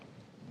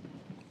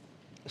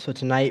So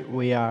tonight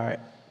we are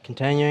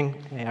continuing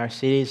our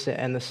series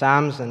in the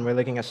Psalms, and we're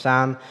looking at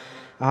Psalm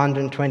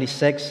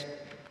 126.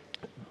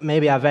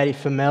 Maybe a very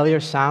familiar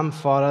psalm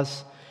for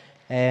us,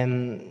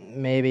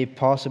 maybe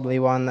possibly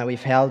one that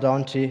we've held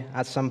on to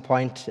at some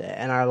point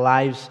in our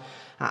lives.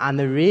 And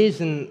the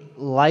reason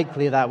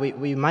likely that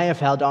we might have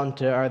held on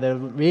to, or the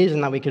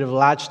reason that we could have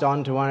latched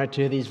on to one or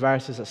two of these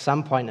verses at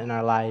some point in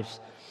our lives,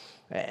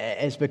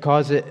 is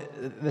because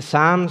the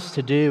Psalms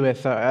to do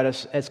with,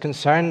 it's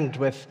concerned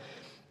with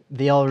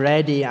the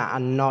already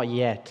and not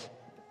yet.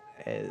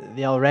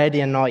 The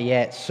already and not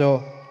yet.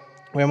 So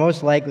we're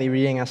most likely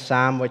reading a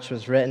psalm which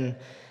was written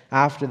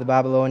after the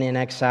Babylonian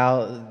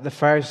exile. The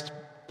first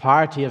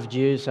party of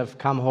Jews have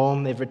come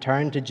home. They've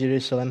returned to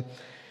Jerusalem.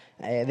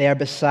 They are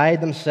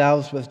beside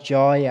themselves with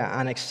joy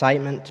and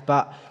excitement.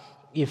 But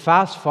you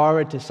fast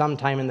forward to some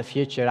time in the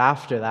future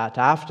after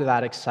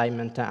that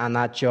excitement and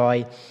that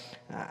joy,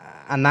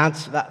 and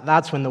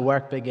that's when the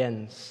work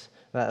begins.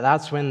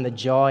 That's when the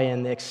joy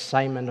and the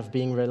excitement of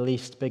being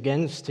released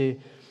begins to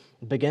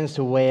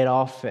wear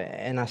off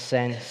in a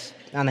sense.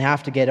 And they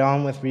have to get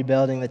on with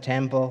rebuilding the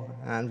temple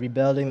and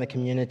rebuilding the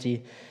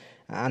community.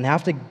 And they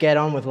have to get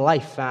on with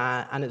life.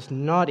 And it's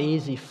not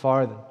easy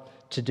for them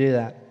to do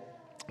that.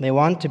 They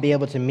want to be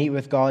able to meet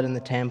with God in the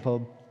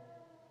temple,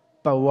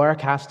 but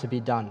work has to be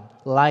done.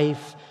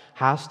 Life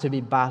has to be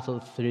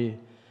battled through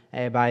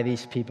by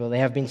these people. They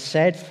have been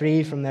set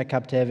free from their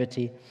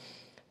captivity,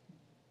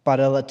 but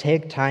it'll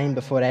take time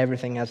before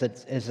everything is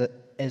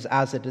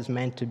as it is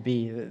meant to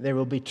be. There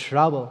will be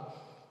trouble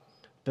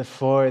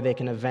before they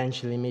can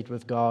eventually meet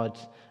with God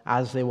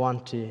as they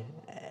want to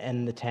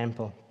in the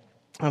temple.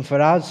 And for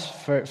us,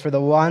 for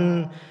the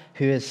one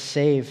who is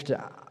saved,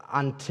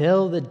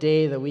 until the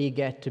day that we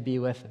get to be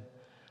with Him,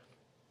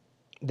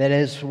 there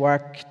is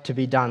work to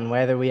be done,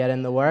 whether we are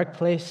in the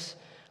workplace,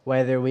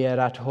 whether we are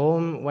at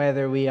home,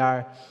 whether we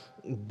are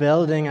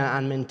building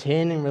and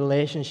maintaining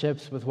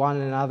relationships with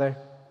one another,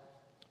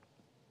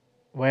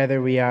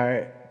 whether we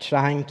are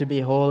trying to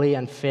be holy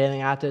and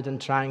failing at it and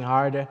trying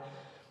harder.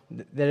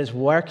 There is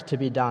work to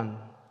be done,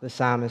 the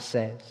psalmist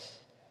says.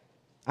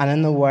 And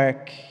in the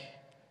work,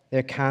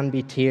 there can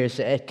be tears.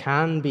 It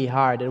can be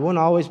hard. It won't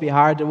always be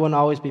hard. It won't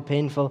always be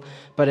painful,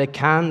 but it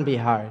can be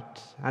hard.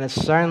 And it's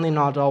certainly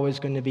not always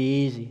going to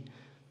be easy.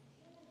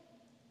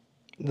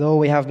 Though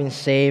we have been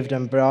saved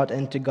and brought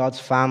into God's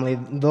family,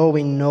 though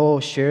we know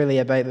surely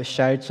about the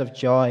shouts of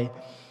joy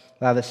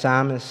that the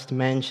psalmist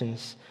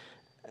mentions,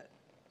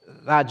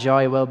 that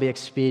joy will be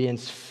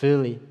experienced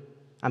fully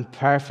and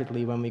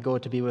perfectly when we go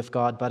to be with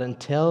God. But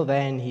until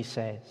then, he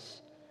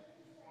says,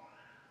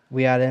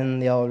 we are in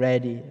the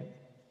already,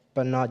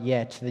 but not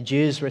yet. The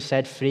Jews were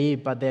set free,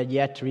 but they're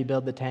yet to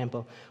rebuild the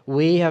temple.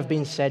 We have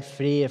been set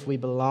free if we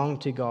belong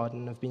to God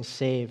and have been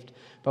saved,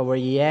 but we're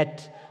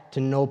yet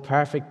to know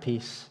perfect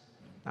peace,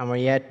 and we're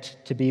yet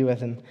to be with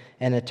Him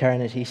in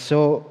eternity.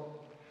 So,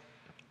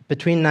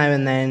 between now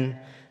and then,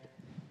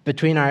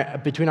 between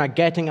our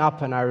getting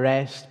up and our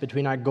rest,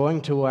 between our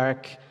going to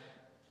work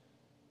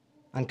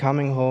and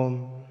coming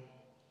home,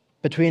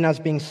 between us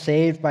being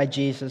saved by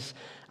Jesus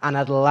and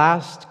at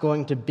last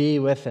going to be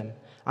with Him,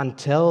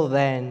 until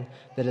then,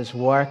 there is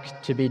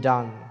work to be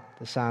done,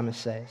 the psalmist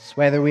says.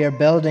 Whether we are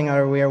building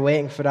or we are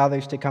waiting for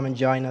others to come and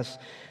join us,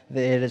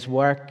 there is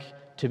work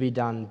to be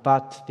done.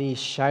 But these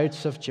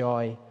shouts of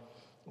joy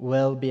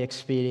will be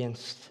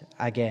experienced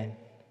again.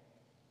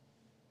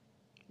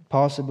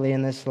 Possibly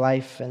in this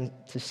life and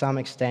to some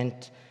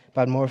extent,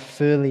 but more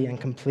fully and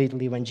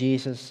completely when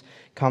Jesus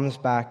comes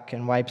back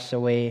and wipes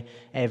away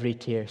every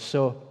tear.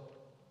 So,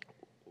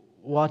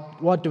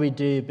 what do we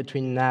do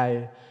between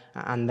now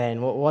and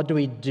then? What do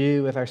we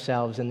do with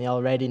ourselves in the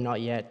already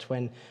not yet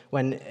when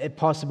it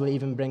possibly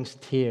even brings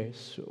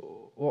tears?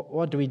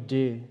 What do we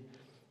do?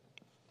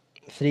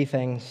 3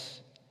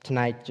 things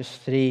tonight,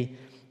 just 3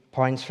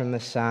 points from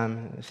this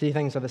psalm. 3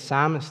 things that the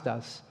psalmist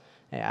does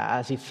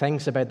as he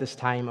thinks about this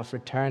time of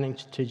returning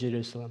to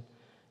Jerusalem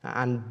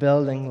and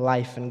building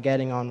life and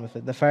getting on with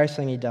it. The first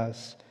thing he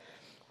does,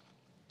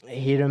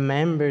 he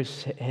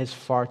remembers his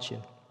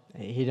fortune.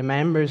 He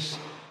remembers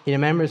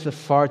the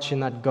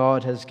fortune that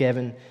God has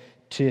given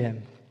to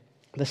him.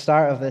 The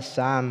start of this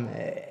psalm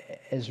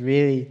is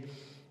really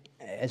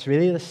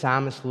the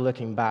psalmist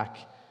looking back.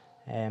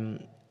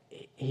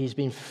 He's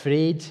been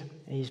freed.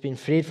 He's been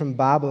freed from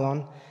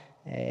Babylon.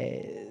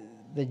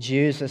 The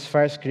Jews, this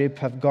first group,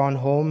 have gone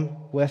home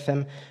with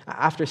him.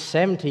 After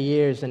 70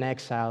 years in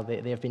exile,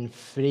 they have been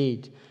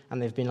freed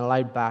and they've been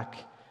allowed back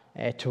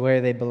to where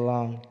they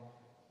belong.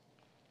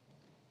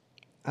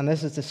 And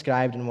this is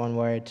described in one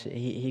word.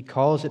 He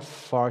calls it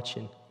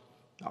fortune,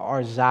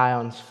 or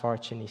Zion's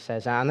fortune, he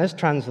says. And this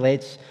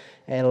translates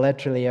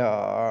literally,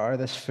 or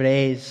this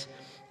phrase,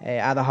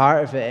 at the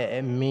heart of it,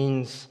 it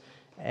means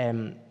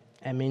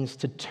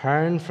to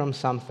turn from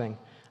something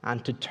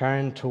and to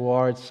turn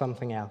towards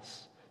something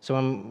else. So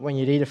when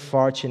you read a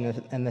fortune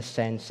in this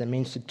sense, it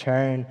means to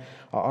turn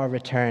or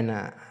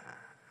return.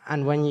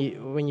 And when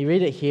you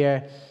read it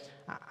here,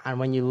 and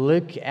when you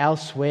look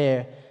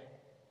elsewhere,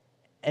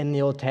 in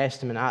the Old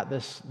Testament at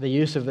the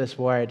use of this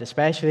word,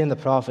 especially in the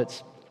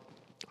prophets,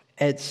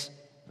 it's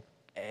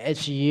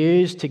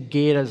used to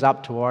gear us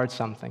up towards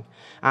something.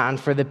 And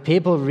for the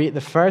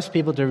first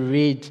people to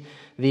read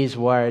these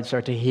words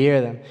or to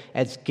hear them,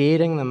 it's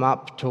gearing them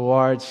up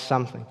towards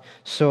something.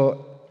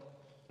 So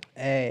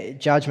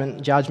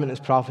judgment is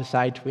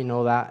prophesied. We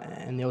know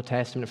that in the Old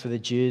Testament for the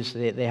Jews.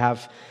 They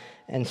have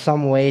in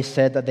some way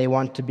said that they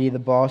want to be the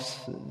boss.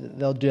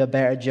 They'll do a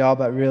better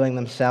job at ruling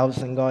themselves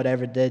than God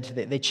ever did.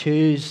 They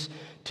choose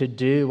to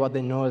do what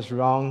they know is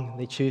wrong.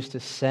 They choose to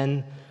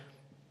sin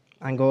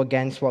and go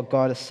against what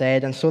God has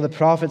said. And so the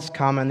prophets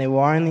come and they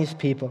warn these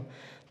people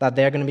that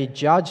they're going to be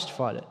judged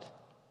for it.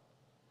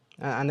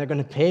 And they're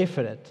going to pay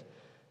for it.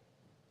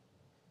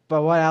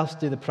 But what else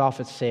do the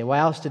prophets say? What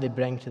else do they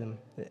bring to them?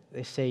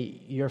 They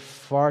say, your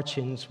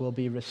fortunes will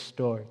be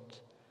restored.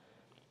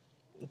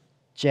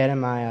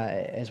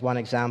 Jeremiah is one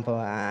example,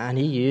 and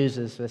he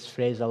uses this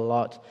phrase a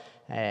lot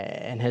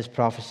in his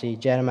prophecy.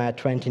 Jeremiah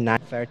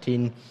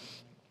 29:13.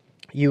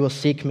 You will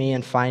seek me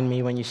and find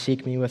me when you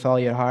seek me with all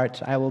your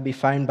heart. I will be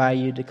found by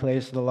you,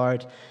 declares the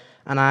Lord,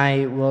 and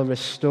I will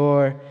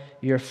restore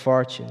your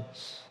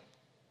fortunes.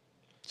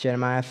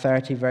 Jeremiah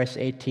 30, verse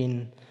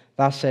 18.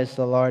 Thus says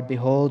the Lord,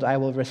 behold, I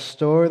will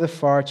restore the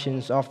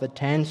fortunes of the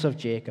tents of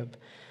Jacob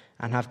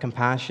and have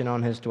compassion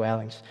on his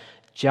dwellings.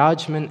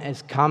 Judgment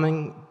is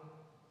coming,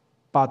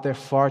 but their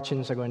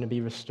fortunes are going to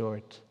be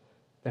restored.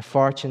 Their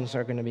fortunes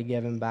are going to be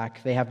given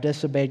back. They have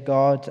disobeyed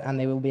God and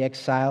they will be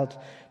exiled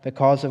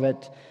because of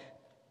it.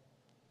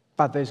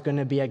 But there's going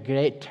to be a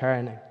great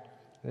turning.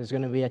 There's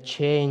going to be a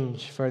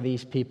change for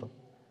these people.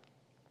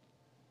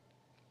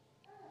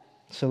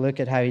 So look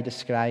at how he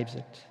describes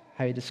it,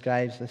 how he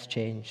describes this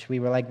change. We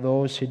were like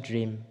those who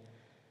dream.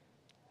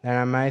 Then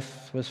our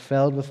mouth was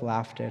filled with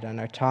laughter and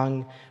our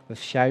tongue with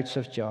shouts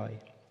of joy.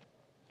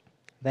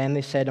 Then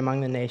they said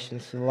among the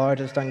nations, the Lord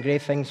has done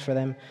great things for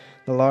them.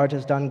 The Lord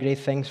has done great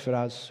things for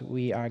us.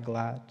 We are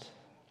glad.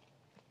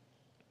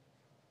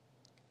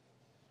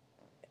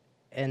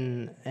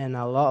 In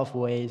a lot of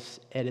ways,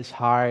 it is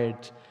hard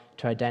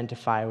to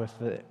identify with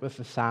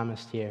the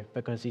psalmist here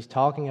because he's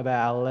talking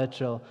about a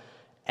literal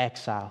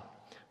exile,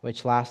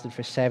 which lasted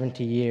for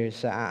 70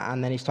 years.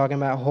 And then he's talking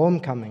about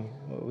homecoming,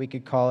 we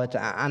could call it.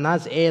 And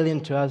that's alien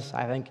to us,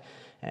 I think,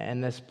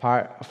 in this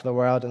part of the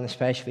world, and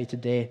especially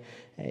today.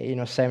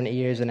 70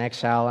 years in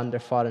exile under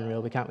foreign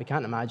rule. We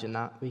can't imagine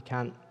that. We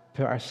can't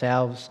put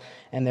ourselves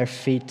in their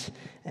feet.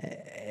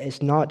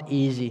 It's not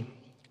easy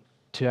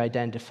to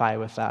identify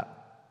with that.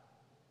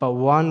 But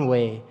one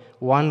way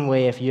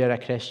if you're a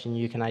Christian,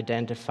 you can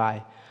identify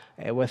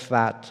with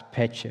that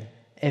picture.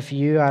 If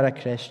you are a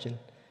Christian,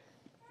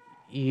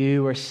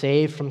 you were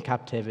saved from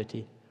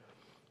captivity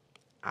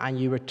and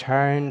you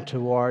returned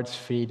towards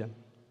freedom.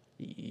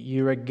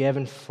 You were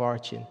given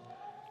fortune.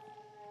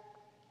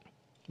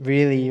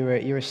 Really,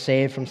 you were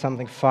saved from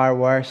something far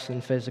worse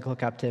than physical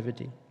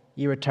captivity.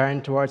 You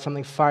returned towards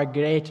something far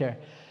greater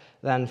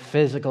than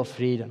physical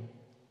freedom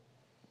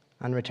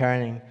and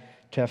returning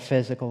to a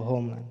physical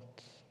homeland.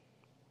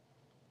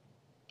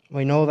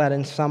 We know that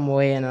in some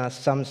way and at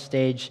some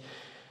stage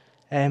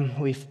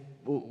we've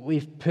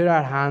put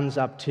our hands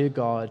up to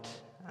God.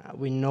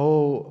 We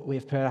know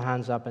we've put our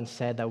hands up and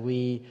said that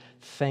we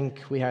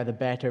think we are the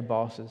better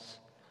bosses.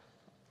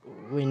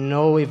 We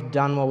know we've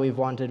done what we've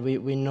wanted.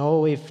 We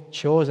know we've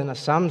chosen at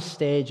some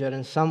stage or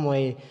in some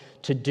way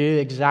to do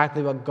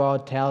exactly what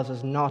God tells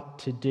us not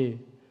to do.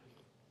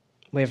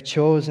 We have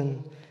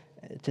chosen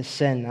to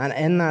sin. And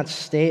in that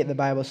state, the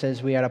Bible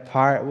says we are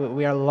apart,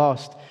 we are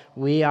lost.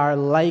 We are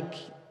like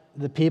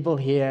the people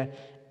here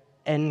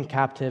in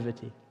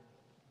captivity.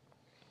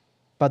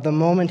 But the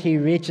moment he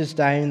reaches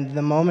down,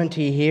 the moment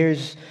he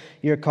hears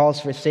your calls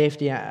for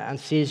safety and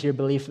sees your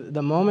belief,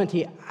 the moment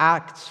he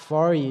acts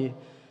for you,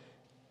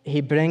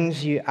 he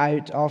brings you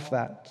out of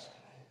that.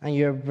 And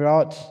you're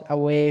brought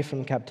away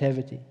from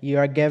captivity. You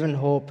are given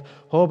hope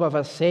of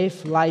a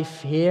safe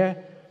life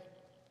here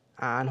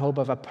and hope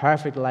of a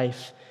perfect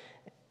life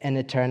in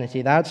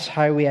eternity. That's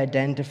how we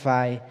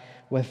identify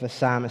with the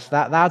psalmist.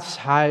 That's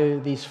how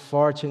these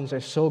fortunes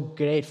are so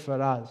great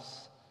for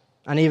us,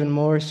 and even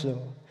more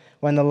so.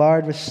 When the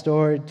Lord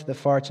restored the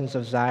fortunes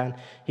of Zion,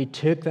 he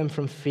took them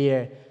from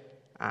fear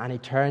and he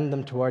turned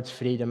them towards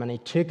freedom, and he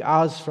took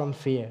us from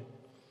fear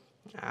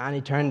and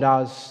he turned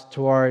us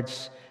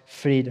towards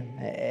freedom.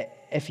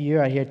 If you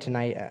are here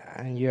tonight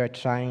and you are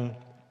trying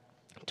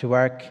to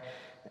work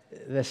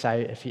this out,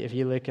 if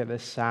you look at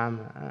this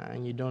psalm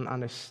and you don't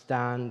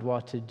understand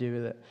what to do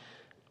with it,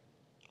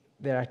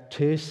 there are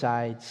two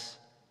sides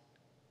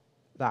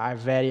that are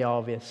very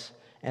obvious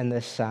in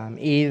this psalm.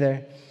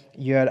 Either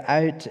you're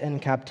out in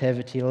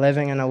captivity,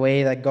 living in a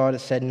way that God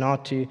has said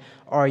not to,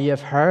 or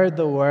you've heard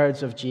the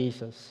words of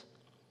Jesus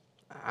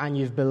and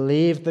you've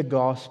believed the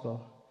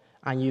gospel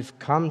and you've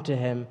come to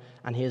him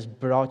and he has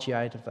brought you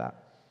out of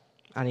that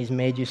and he's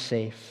made you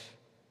safe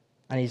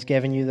and he's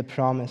given you the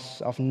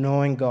promise of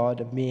knowing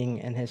God and being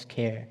in his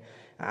care.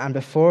 And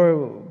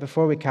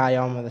before we carry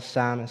on with the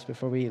psalmist,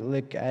 before we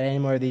look at any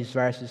more of these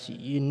verses,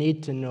 you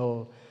need to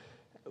know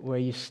where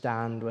you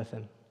stand with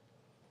him.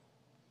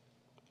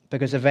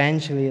 Because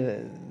eventually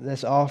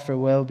this offer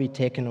will be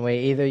taken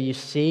away. Either you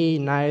see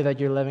now that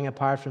you're living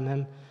apart from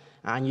him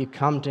and you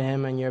come to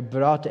him and you're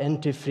brought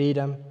into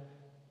freedom,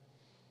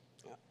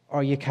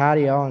 or you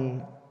carry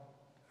on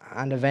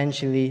and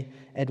eventually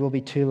it will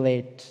be too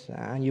late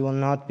and you will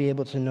not be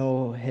able to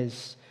know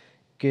his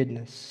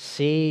goodness.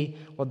 See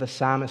what the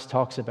psalmist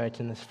talks about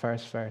in this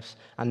first verse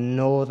and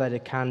know that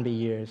it can be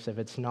yours if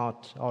it's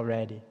not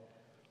already.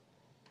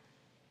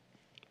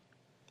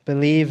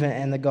 Believe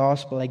in the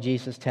gospel like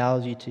Jesus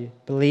tells you to.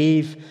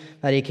 Believe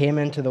that he came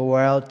into the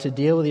world to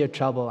deal with your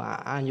trouble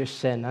and your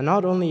sin. And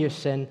not only your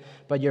sin,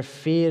 but your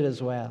fear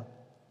as well.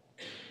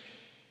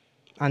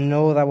 And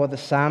know that what the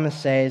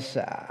psalmist says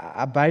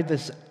about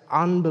this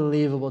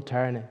unbelievable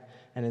turning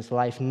in his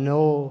life,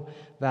 know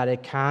that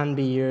it can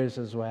be yours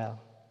as well.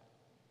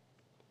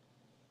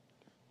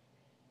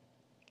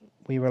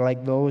 We were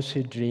like those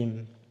who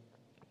dream.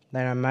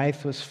 Then our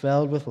mouth was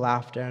filled with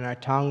laughter and our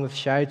tongue with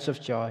shouts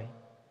of joy.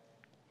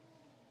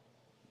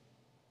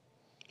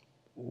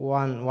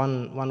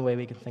 One way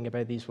we can think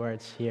about these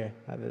words here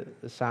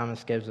that the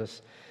psalmist gives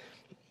us.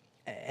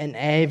 In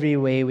every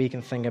way we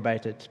can think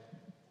about it,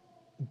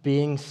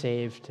 being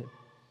saved,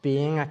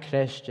 being a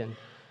Christian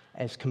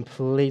is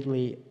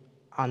completely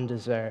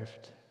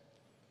undeserved.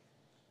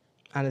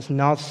 And it's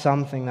not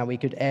something that we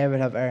could ever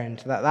have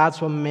earned.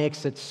 That's what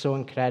makes it so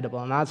incredible.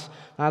 And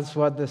that's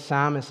what the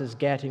psalmist is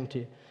getting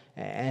to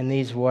in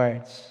these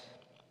words.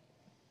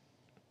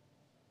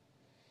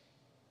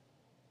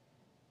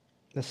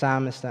 The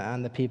psalmist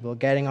and the people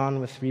getting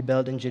on with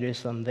rebuilding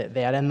Jerusalem,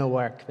 they are in the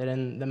work. They're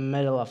in the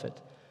middle of it.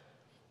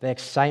 The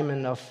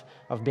excitement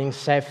of being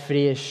set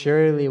free is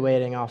surely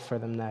waiting off for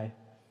them now.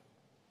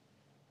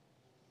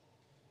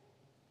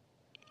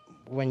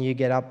 When we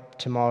get up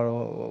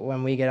tomorrow,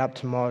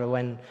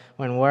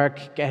 when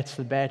work gets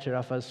the better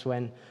of us,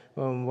 when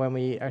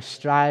we are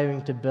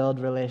striving to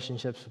build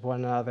relationships with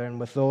one another and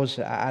with those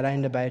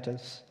around about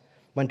us,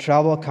 when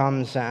trouble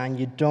comes and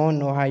you don't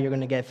know how you're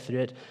going to get through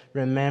it,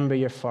 remember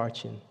your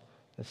fortune,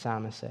 the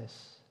psalmist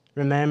says.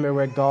 Remember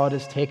where God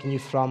has taken you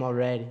from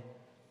already.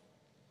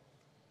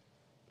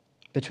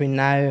 Between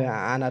now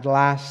and at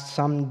last,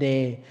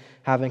 someday,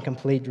 having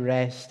complete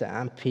rest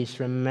and peace,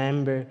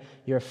 remember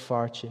your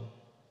fortune.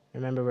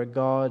 Remember where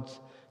God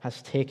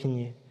has taken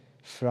you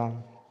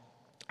from.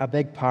 A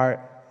big part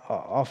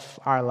of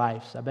our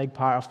lives, a big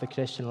part of the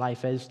Christian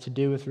life is to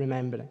do with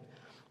remembering.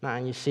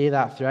 And you see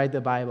that throughout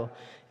the Bible.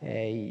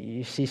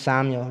 You see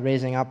Samuel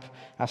raising up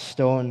a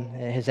stone,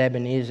 his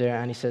Ebenezer,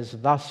 and he says,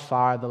 "Thus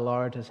far the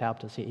Lord has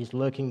helped us." He's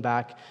looking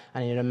back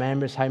and he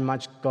remembers how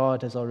much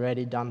God has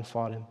already done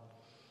for him.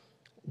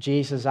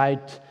 Jesus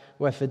out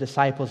with the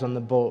disciples on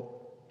the boat,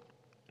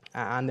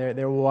 and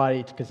they're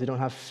worried because they don't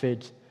have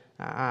food,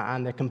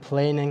 and they're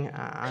complaining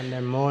and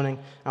they're moaning.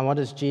 And what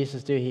does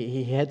Jesus do?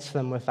 He hits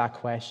them with that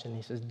question.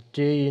 He says,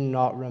 "Do you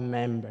not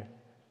remember?"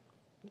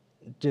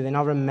 Do they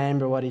not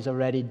remember what he's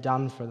already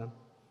done for them?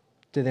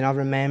 Do they not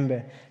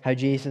remember how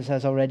Jesus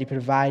has already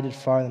provided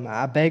for them?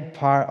 A big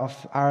part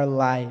of our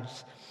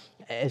lives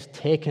is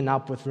taken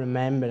up with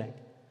remembering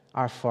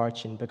our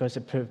fortune, because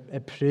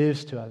it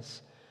proves to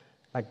us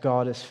that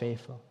God is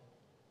faithful.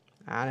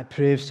 And it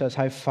proves to us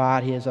how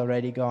far he has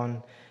already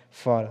gone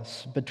for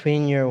us.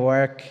 Between your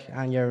work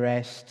and your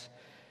rest,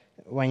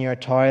 when you're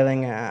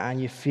toiling and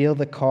you feel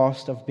the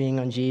cost of being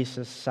on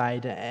Jesus'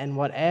 side, in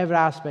whatever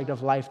aspect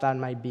of life that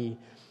might be,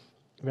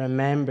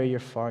 remember your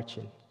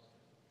fortune.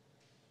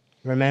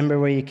 Remember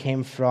where you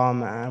came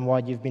from and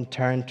what you've been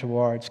turned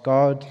towards.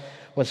 God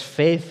was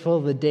faithful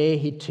the day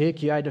he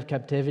took you out of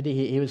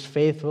captivity. He was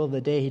faithful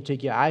the day he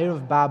took you out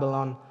of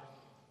Babylon.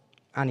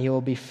 And he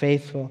will be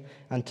faithful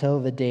until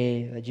the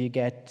day that you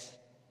get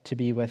to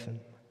be with him.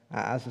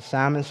 As the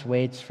psalmist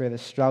waits for the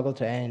struggle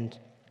to end,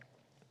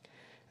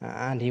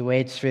 and he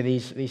waits for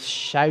these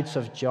shouts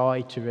of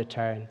joy to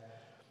return,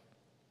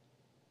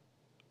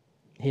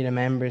 he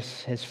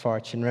remembers his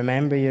fortune.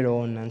 Remember your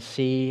own and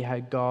see how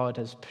God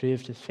has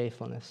proved his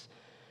faithfulness,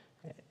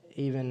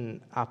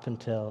 even up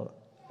until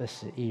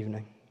this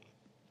evening.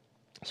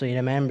 So he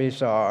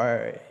remembers,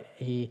 or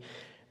he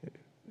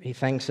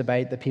thinks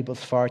about the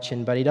people's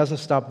fortune, but he doesn't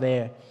stop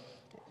there.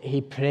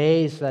 He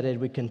prays that it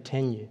would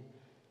continue.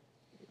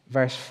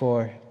 Verse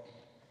 4,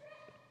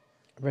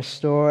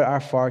 "Restore our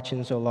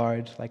fortunes, O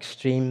Lord, like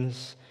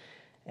streams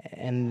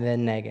in the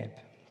Negev."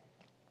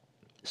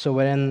 So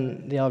we're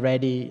in the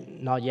already,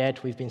 not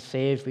yet. We've been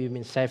saved, we've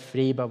been set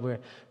free, but we're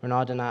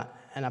not in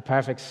a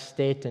perfect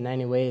state in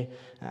any way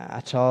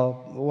at all.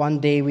 One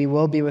day we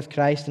will be with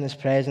Christ in his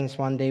presence.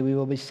 One day we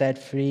will be set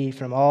free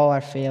from all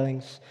our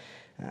failings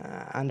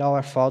and all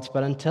our faults.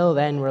 But until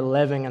then, we're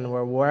living and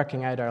we're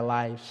working out our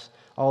lives,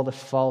 all the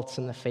faults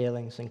and the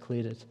failings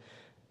included.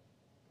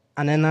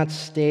 And in that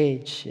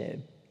stage,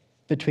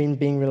 between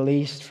being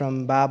released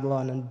from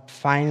Babylon and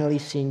finally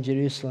seeing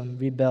Jerusalem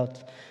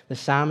rebuilt, the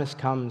psalmist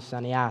comes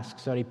and he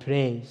asks, or he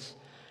prays,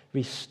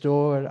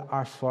 "Restore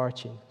our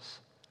fortunes."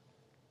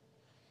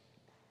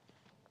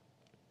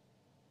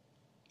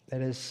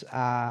 There is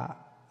a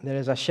there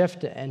is a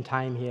shift in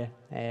time here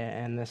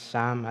in this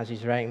psalm as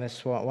he's writing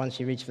this. Once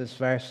you reach this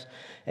verse,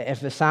 if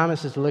the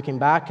psalmist is looking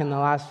back in the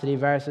last 3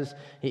 verses,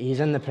 he's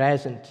in the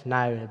present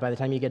now. By the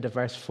time you get to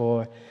verse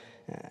 4,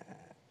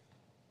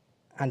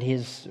 and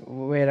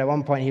where at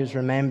one point he was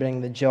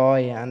remembering the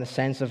joy and the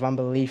sense of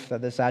unbelief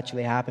that this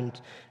actually happened.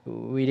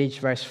 We reach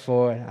verse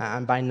 4,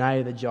 and by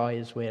now the joy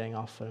is wearing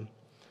off for him.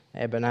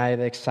 But now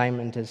the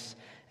excitement is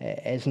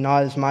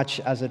not as much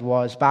as it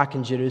was back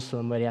in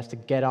Jerusalem, where he has to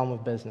get on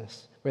with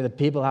business, where the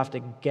people have to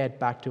get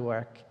back to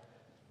work.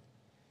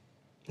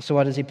 So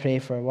what does he pray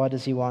for? What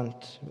does he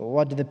want?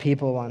 What do the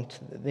people want?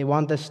 They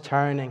want this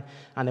turning,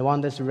 and they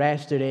want this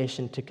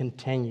restoration to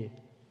continue.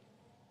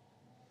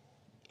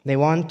 They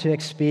want to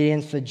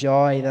experience the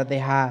joy that they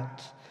had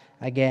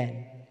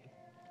again.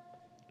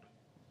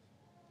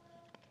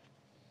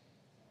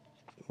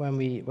 When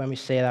we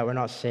say that, we're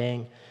not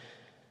saying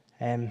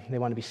they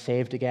want to be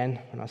saved again.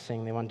 We're not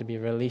saying they want to be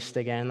released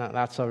again.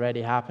 That's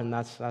already happened.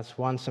 That's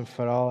once and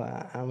for all,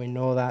 and we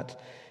know that.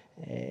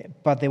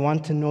 But they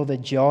want to know the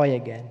joy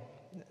again.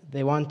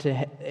 They want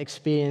to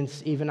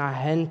experience even a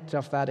hint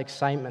of that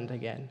excitement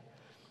again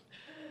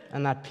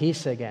and that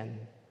peace again.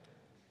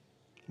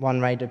 One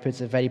writer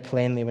puts it very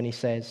plainly when he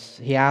says,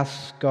 he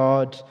asks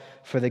God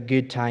for the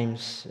good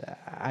times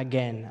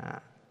again.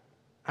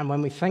 And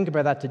when we think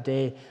about that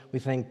today, we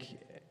think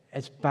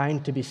it's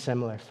bound to be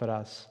similar for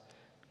us.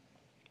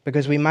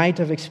 Because we might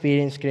have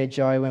experienced great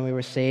joy when we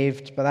were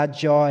saved, but that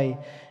joy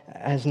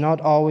has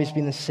not always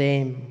been the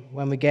same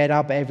when we get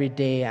up every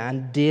day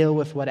and deal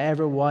with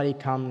whatever worry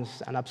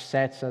comes and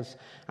upsets us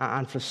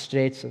and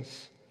frustrates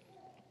us.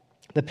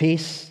 The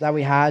peace that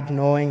we had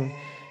knowing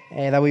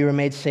that we were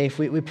made safe,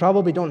 we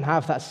probably don't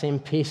have that same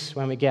peace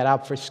when we get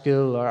up for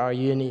school or our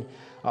uni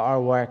or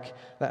our work.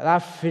 That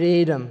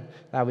freedom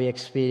that we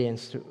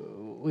experienced,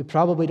 we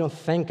probably don't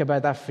think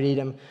about that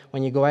freedom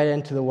when you go out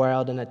into the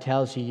world and it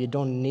tells you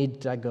don't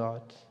need a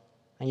God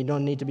and you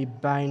don't need to be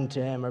bound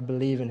to him or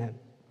believe in him.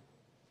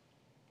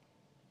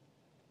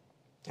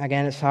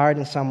 Again, it's hard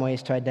in some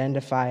ways to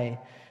identify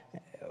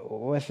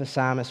with the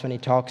psalmist when he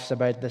talks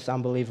about this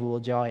unbelievable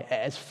joy.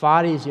 It's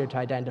far easier to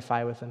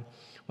identify with him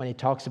when he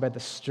talks about the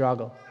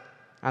struggle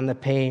and the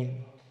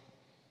pain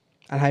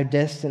and how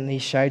distant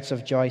these shouts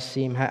of joy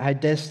seem, how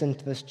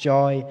distant this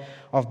joy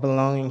of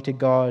belonging to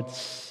God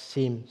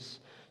seems.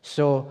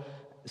 So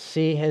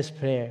see his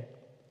prayer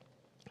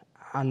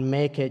and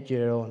make it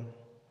your own.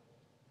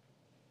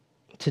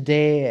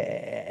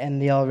 Today, in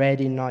the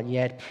already not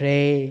yet,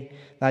 pray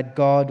that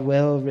God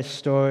will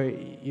restore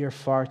your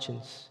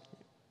fortunes.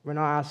 We're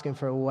not asking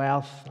for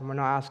wealth, and we're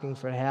not asking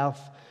for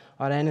health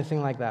or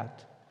anything like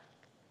that.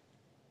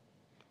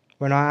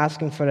 We're not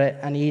asking for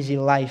an easy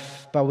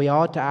life, but we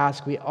ought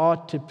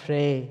to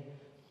pray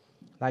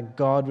that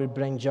God would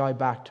bring joy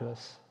back to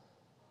us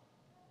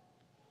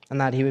and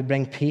that he would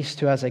bring peace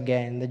to us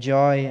again, the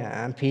joy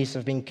and peace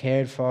of being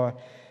cared for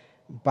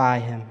by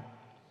him.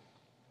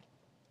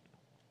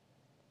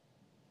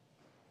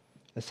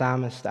 The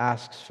psalmist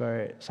asks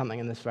for something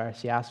in this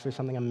verse. He asks for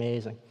something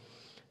amazing.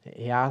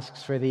 He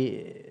asks for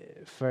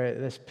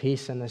this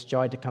peace and this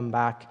joy to come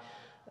back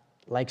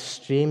like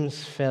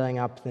streams filling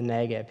up the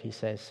Negev, he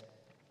says.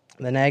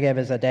 The Negev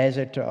is a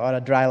desert or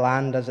a dry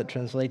land, as it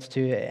translates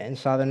to in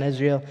southern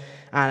Israel,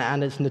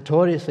 and it's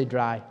notoriously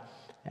dry.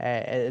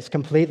 It's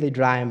completely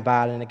dry and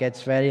barren. It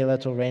gets very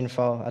little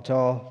rainfall at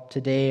all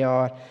today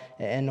or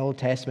in Old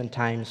Testament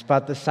times.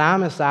 But the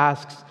psalmist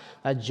asks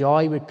that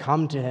joy would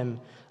come to him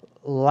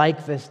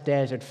like this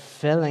desert,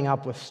 filling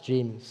up with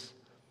streams.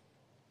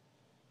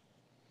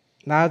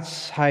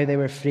 That's how they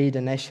were freed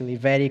initially.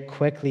 Very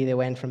quickly they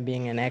went from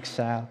being in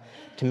exile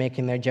to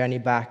making their journey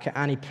back.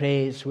 And he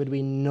prays, would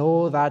we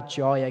know that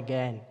joy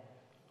again?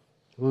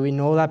 Would we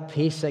know that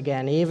peace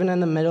again, even in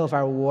the middle of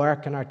our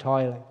work and our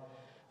toiling?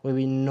 Would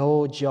we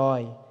know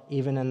joy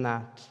even in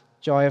that?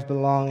 Joy of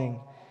belonging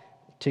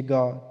to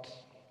God.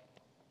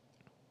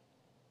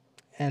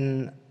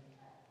 In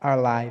our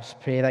lives,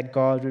 pray that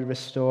God would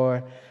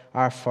restore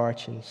our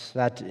fortunes,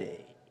 that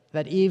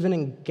even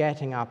in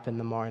getting up in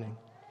the morning,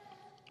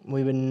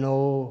 we would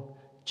know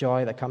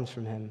joy that comes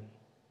from him.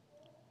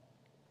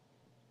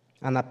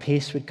 And that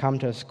peace would come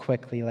to us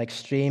quickly, like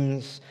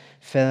streams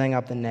filling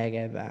up the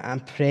Negev.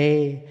 And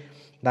pray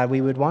that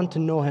we would want to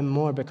know him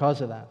more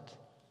because of that.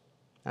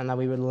 And that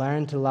we would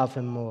learn to love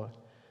him more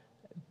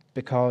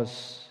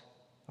because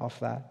of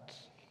that.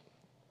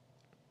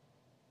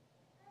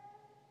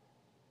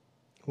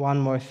 One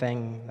more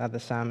thing that the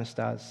psalmist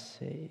does.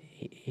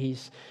 He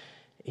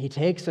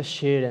takes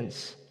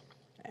assurance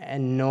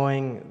in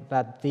knowing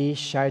that these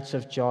shouts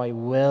of joy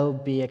will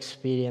be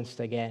experienced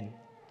again.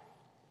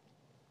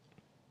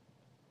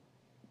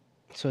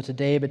 So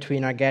today,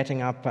 between our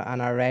getting up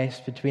and our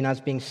rest, between us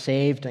being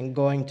saved and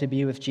going to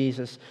be with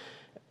Jesus,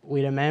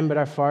 we remember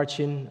our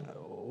fortune.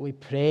 We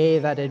pray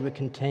that it would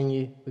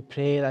continue. We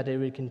pray that it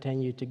would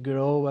continue to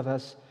grow with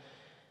us.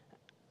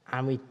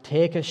 And we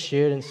take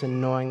assurance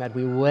in knowing that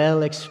we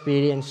will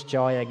experience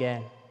joy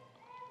again.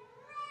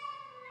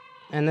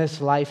 In this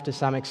life to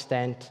some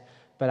extent,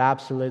 but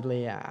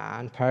absolutely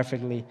and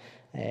perfectly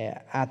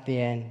at the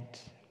end.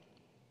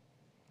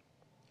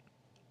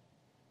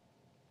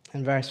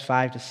 In verse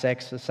 5 to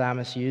 6, the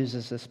psalmist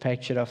uses this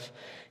picture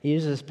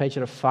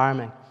of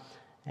farming.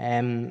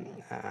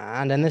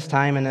 And in this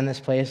time and in this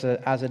place,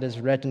 as it is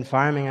written,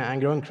 farming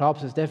and growing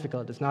crops is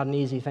difficult. It's not an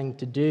easy thing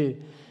to do.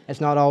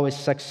 It's not always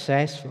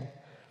successful.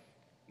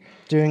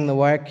 Doing the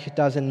work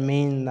doesn't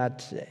mean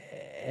that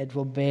it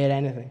will bear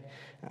anything.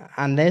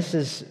 And this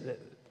is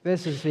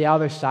the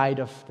other side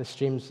of the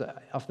streams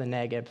of the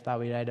Negev that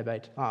we read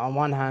about. On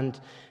one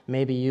hand,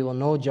 maybe you will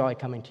know joy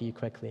coming to you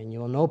quickly, and you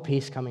will know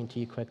peace coming to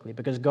you quickly,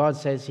 because God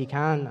says He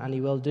can and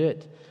He will do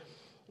it.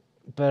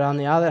 But on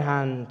the other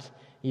hand,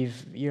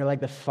 you're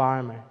like the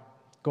farmer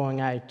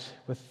going out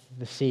with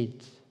the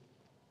seed.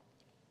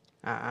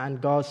 And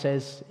God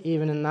says,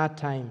 even in that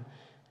time,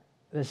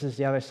 this is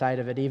the other side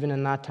of it, even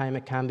in that time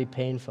it can be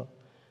painful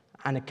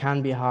and it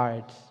can be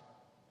hard.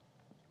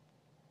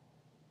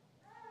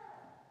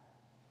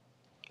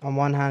 On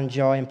one hand,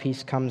 joy and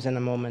peace comes in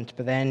a moment,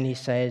 but then He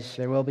says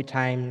there will be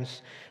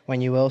times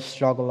when you will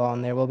struggle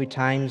on. There will be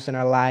times in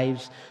our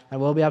lives that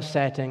will be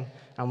upsetting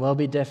and will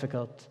be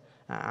difficult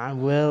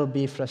and will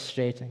be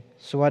frustrating.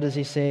 So what does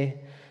He say?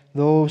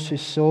 Those who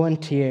sow in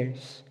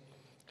tears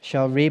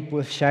shall reap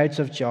with shouts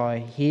of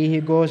joy. He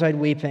who goes out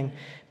weeping,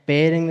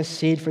 bearing the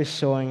seed for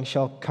sowing,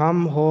 shall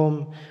come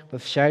home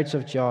with shouts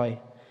of joy,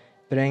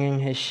 bringing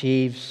his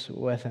sheaves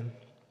with him.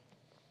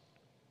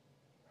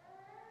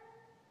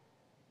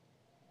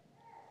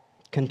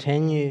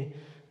 Continue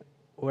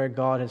where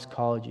God has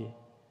called you.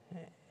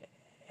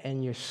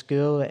 In your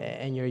school,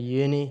 in your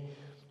uni,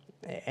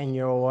 in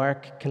your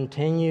work,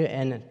 continue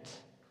in it.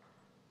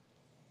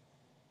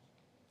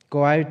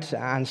 Go out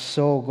and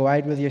sow. Go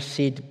out with your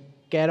seed.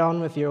 Get on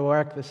with your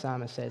work, the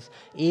psalmist says,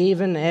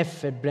 even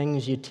if it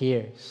brings you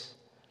tears.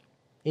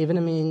 Even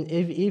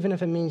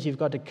if it means you've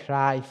got to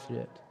cry through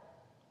it.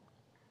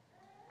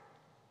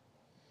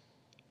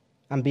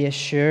 And be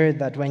assured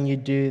that when you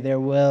do, there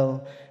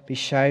will be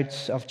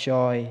shouts of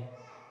joy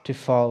to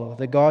follow.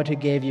 The God who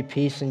gave you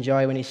peace and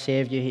joy when He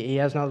saved you, He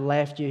has not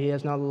left you, He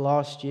has not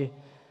lost you.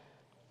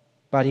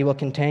 But He will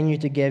continue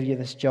to give you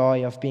this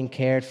joy of being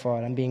cared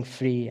for and being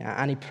free.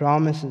 And He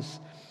promises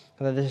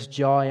that this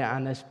joy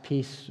and this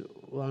peace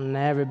will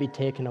never be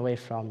taken away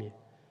from you.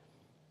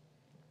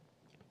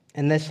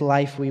 In this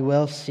life we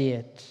will see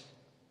it,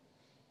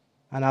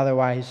 and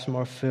otherwise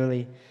more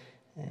fully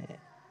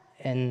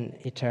in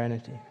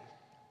eternity.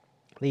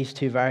 These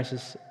two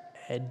verses,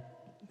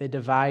 they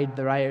divide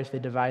the writers, they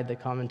divide the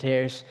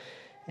commentators.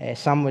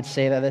 Some would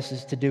say that this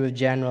is to do with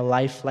general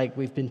life, like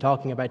we've been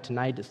talking about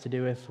tonight. It's to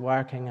do with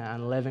working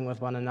and living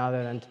with one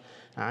another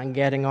and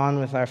getting on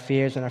with our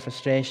fears and our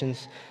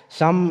frustrations.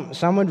 Some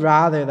would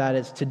rather that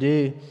it's to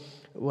do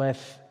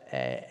with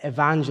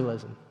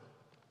evangelism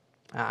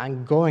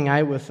and going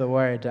out with the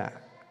word.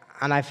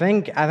 And I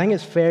think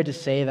it's fair to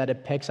say that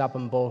it picks up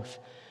on both,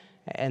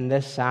 in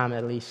this psalm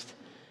at least,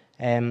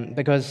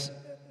 because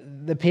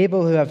the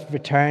people who have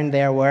returned,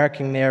 they are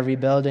working, they are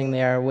rebuilding,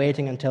 they are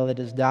waiting until it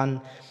is done.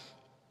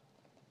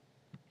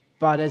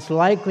 But it's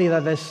likely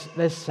that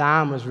this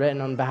psalm was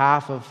written on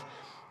behalf of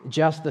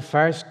just the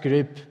first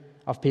group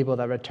of people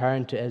that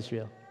returned to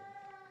Israel.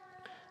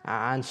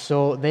 And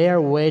so they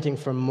are waiting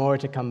for more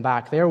to come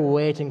back. They're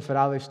waiting for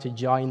others to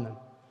join them.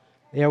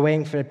 They are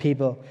waiting for the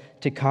people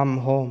to come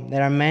home.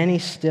 There are many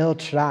still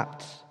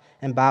trapped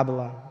in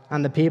Babylon,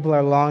 and the people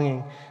are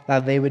longing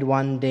that they would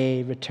one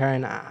day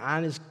return.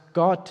 And it's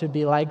got to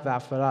be like that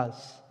for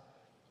us.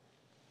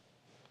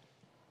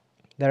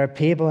 There are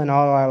people in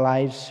all our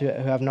lives who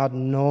have not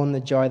known the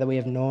joy that we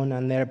have known,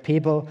 and there are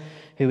people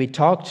who we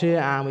talk to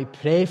and we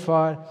pray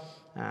for,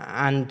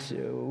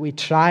 and we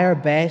try our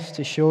best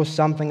to show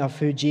something of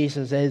who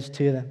Jesus is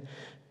to them,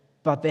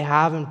 but they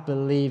haven't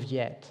believed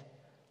yet.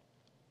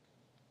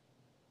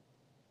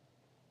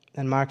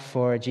 In Mark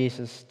 4,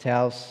 Jesus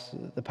tells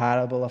the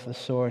parable of the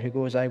sower who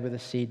goes out with the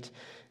seed,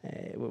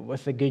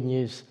 with the good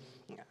news.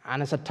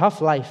 And it's a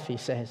tough life, he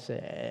says.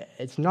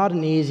 It's not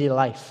an easy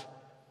life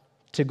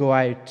to go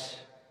out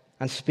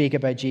and speak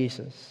about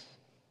Jesus.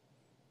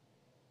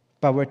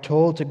 But we're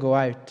told to go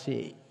out,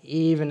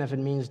 even if it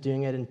means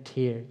doing it in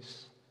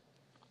tears.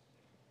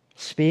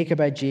 Speak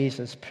about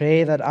Jesus.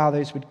 Pray that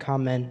others would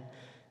come in,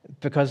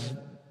 because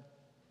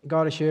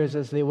God assures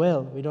us they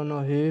will. We don't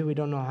know who, we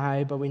don't know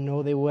how, but we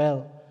know they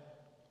will.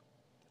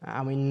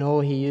 And we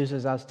know He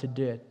uses us to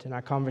do it in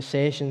our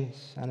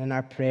conversations and in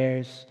our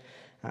prayers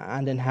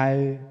and in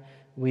how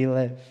we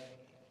live.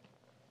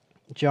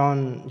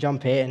 John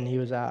Payton, he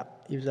was a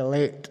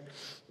late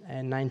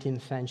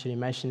 19th century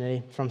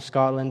missionary from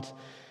Scotland,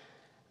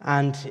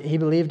 and he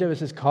believed it was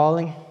his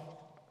calling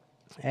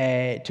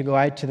to go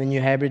out to the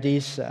New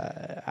Hebrides,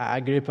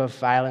 a group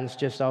of islands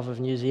just off of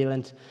New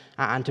Zealand,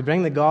 and to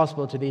bring the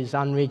gospel to these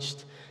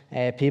unreached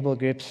people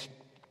groups.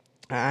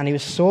 And he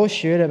was so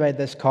sure about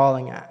this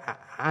calling,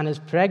 and his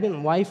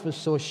pregnant wife was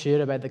so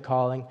sure about the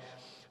calling,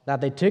 that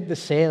they took the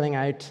sailing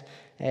out,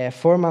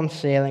 4-month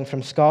sailing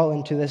from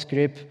Scotland to this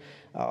group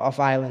of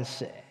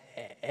islands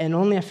in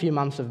only a few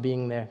months of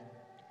being there.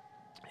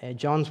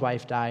 John's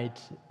wife died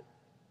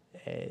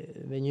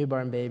the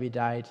newborn baby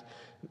died.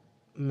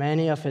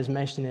 Many of his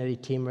missionary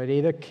team were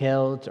either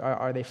killed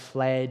or they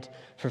fled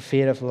for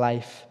fear of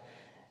life.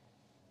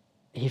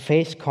 He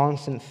faced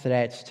constant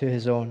threats to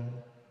his own.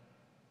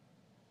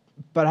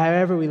 But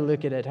however we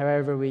look at it,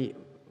 however we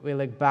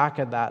look back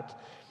at that,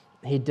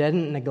 he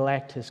didn't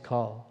neglect his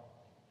call.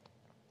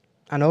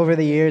 And over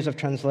the years of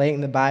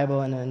translating the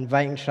Bible and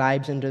inviting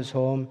tribes into his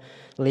home,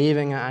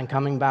 leaving and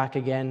coming back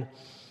again,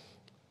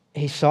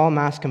 he saw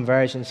mass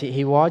conversions.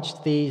 He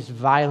watched these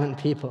violent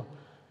people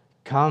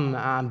come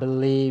and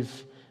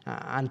believe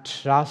and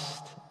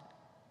trust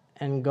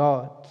in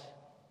God.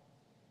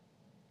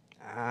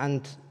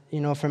 And,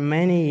 for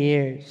many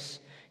years,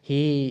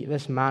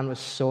 this man was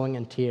sowing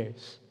in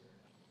tears.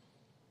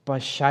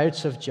 But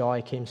shouts of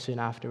joy came soon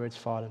afterwards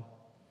for him.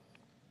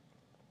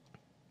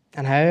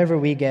 And however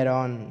we get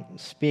on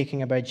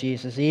speaking about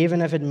Jesus,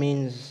 even if it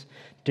means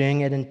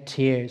doing it in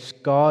tears,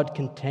 God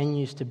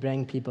continues to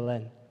bring people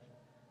in.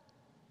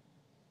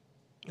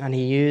 And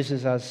he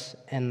uses us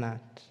in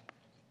that.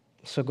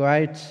 So go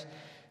out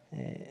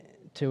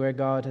to where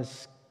God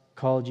has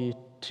called you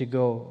to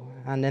go.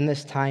 And in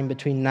this time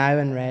between now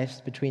and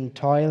rest, between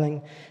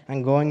toiling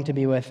and going to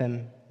be with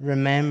him,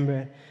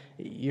 remember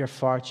your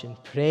fortune.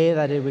 Pray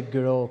that it would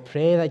grow.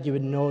 Pray that you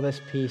would know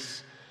this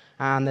peace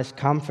and this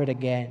comfort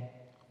again.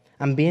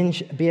 And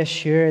be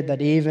assured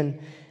that even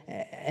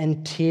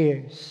in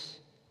tears,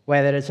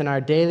 whether it's in our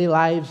daily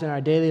lives, in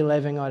our daily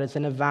living, or it's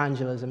in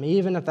evangelism,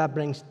 even if that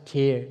brings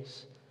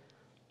tears,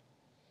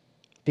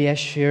 be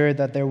assured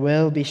that there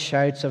will be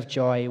shouts of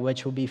joy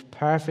which will be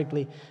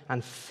perfectly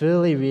and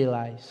fully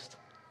realized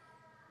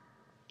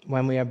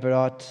when we are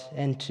brought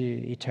into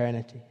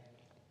eternity.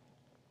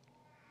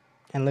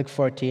 In Luke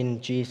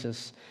 14,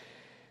 Jesus,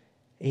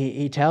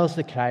 he tells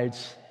the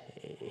crowds,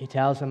 he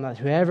tells them that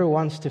whoever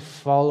wants to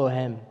follow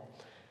him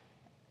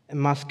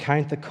must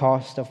count the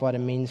cost of what it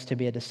means to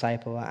be a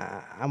disciple.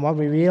 And what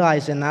we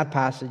realize in that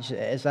passage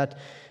is that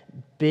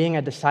being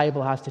a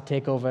disciple has to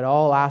take over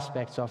all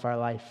aspects of our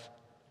life.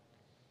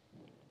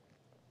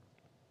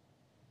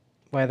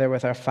 Whether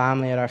with our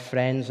family or our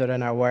friends or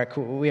in our work,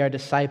 we are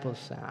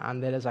disciples,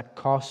 and there is a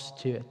cost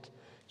to it,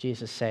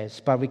 Jesus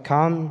says. But we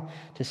come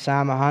to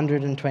Psalm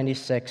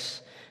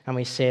 126, and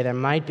we say there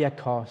might be a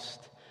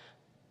cost,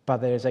 but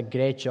there is a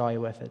great joy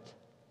with it.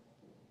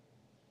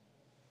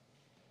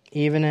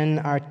 Even in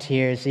our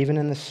tears, even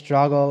in the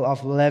struggle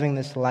of living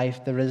this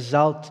life, the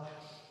result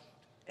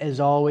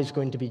is always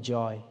going to be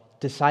joy.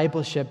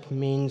 Discipleship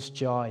means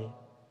joy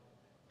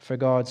for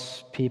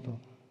God's people.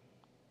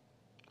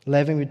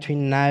 Living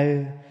between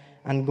now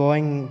and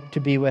going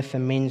to be with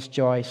him means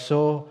joy.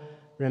 So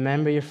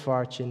remember your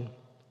fortune.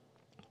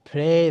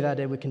 Pray that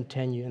it would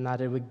continue and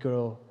that it would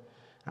grow.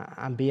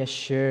 And be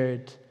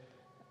assured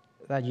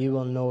that you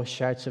will know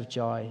shouts of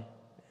joy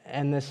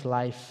in this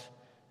life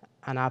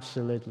and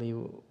absolutely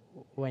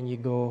when you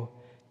go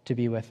to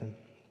be with him.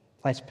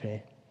 Let's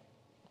pray.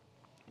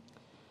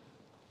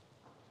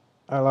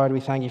 Our Lord, we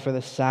thank you for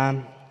this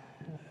psalm.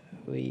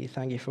 We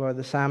thank you for what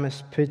the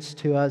psalmist puts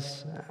to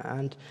us,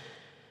 and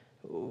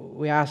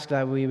we ask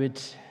that we would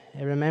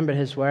remember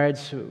his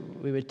words,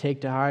 we would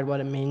take to heart what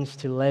it means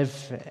to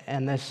live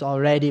in this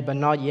already but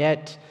not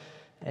yet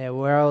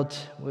world.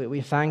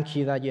 We thank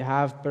you that you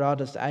have brought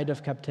us out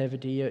of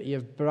captivity.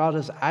 You've brought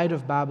us out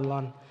of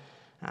Babylon,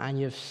 and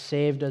you've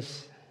saved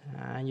us,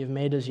 and you've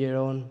made us your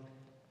own.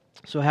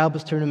 So help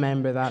us to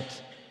remember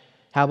that.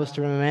 Help us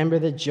to remember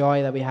the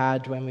joy that we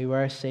had when we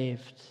were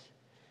saved,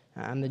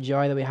 and the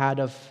joy that we had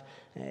of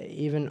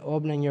even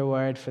opening your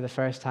word for the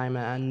first time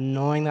and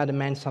knowing that it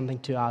meant something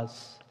to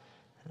us,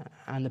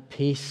 and the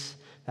peace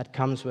that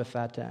comes with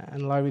that.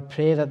 And Lord, we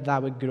pray that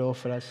that would grow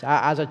for us.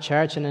 As a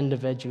church and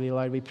individually,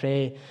 Lord, we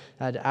pray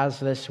that as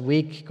this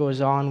week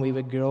goes on, we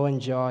would grow in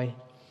joy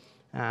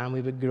and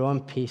we would grow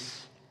in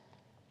peace.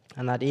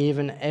 And that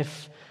even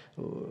if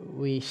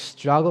we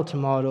struggle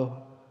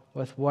tomorrow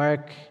with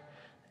work,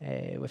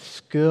 with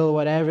school,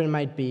 whatever it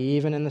might be,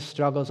 even in the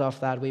struggles of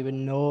that, we would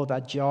know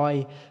that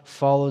joy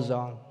follows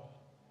on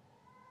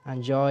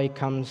and joy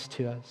comes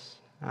to us.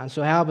 And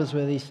so help us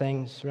with these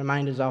things.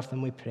 Remind us of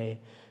them, we pray.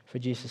 For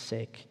Jesus'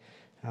 sake.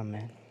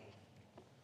 Amen.